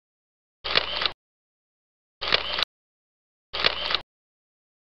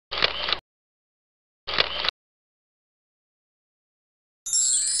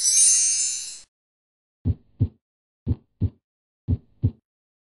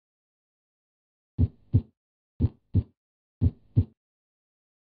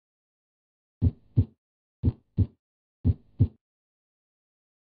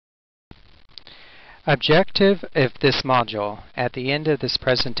Objective of this module: at the end of this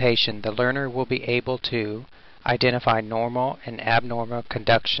presentation, the learner will be able to identify normal and abnormal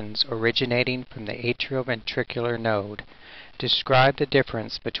conductions originating from the atrioventricular node, describe the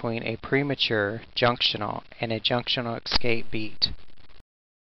difference between a premature junctional and a junctional escape beat.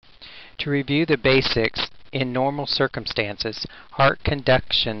 To review the basics, in normal circumstances, heart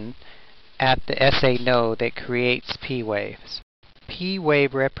conduction at the SA node that creates P waves. P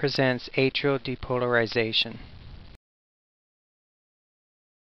wave represents atrial depolarization.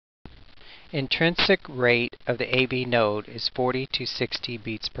 Intrinsic rate of the AV node is 40 to 60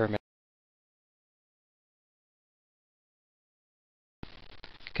 beats per minute.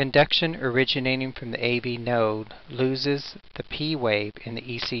 Conduction originating from the AV node loses the P wave in the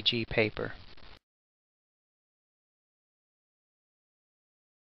ECG paper.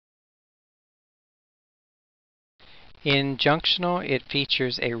 In junctional, it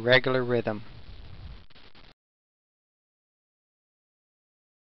features a regular rhythm.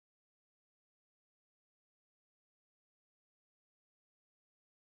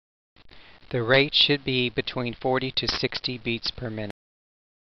 The rate should be between 40 to 60 beats per minute.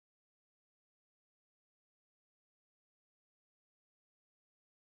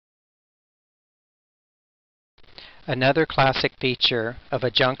 Another classic feature of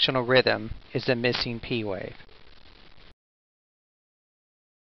a junctional rhythm is the missing P wave.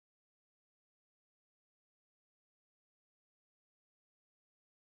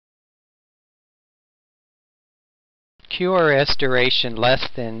 QRS duration less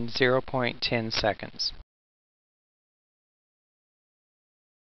than 0.10 seconds.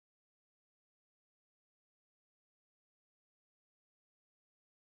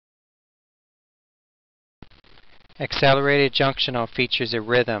 Accelerated junctional features a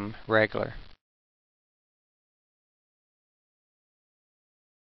rhythm regular.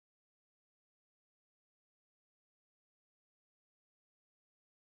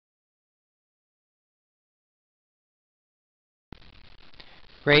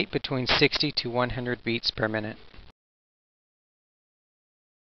 Rate between 60 to 100 beats per minute.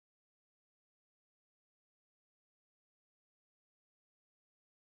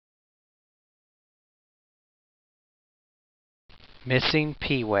 Missing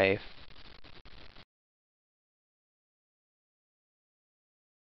P wave.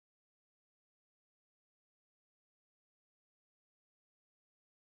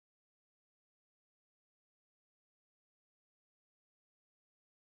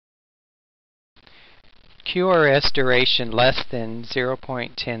 QRS duration less than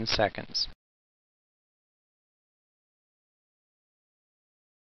 0.10 seconds.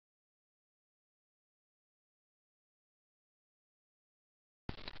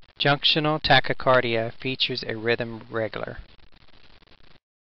 Junctional tachycardia features a rhythm regular.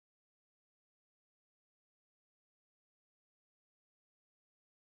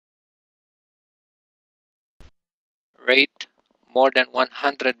 Rate more than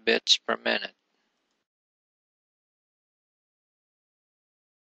 100 beats per minute.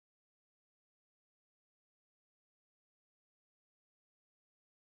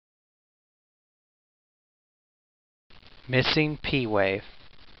 Missing P wave.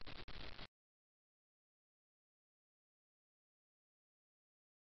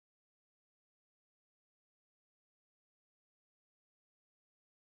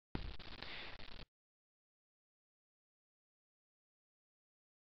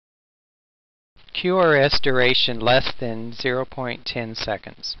 QRS duration less than 0.10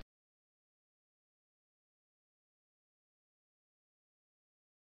 seconds.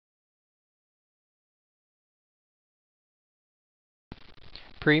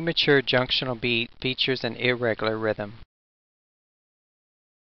 Premature junctional beat features an irregular rhythm.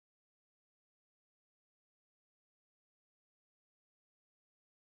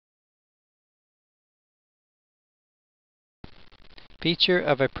 Feature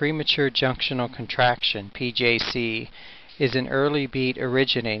of a premature junctional contraction, PJC, is an early beat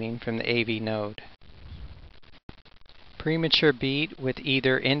originating from the AV node. Premature beat with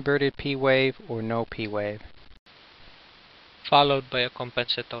either inverted P wave or no P wave, followed by a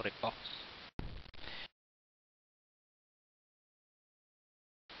compensatory pause.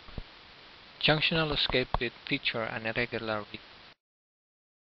 Junctional escape beat feature an irregular beat.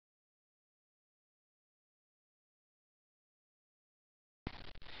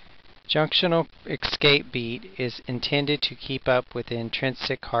 Junctional escape beat is intended to keep up with the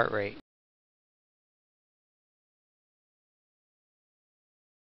intrinsic heart rate.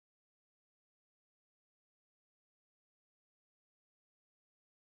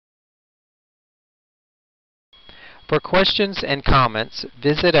 For questions and comments,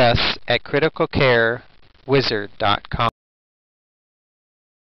 visit us at criticalcarewizard.com.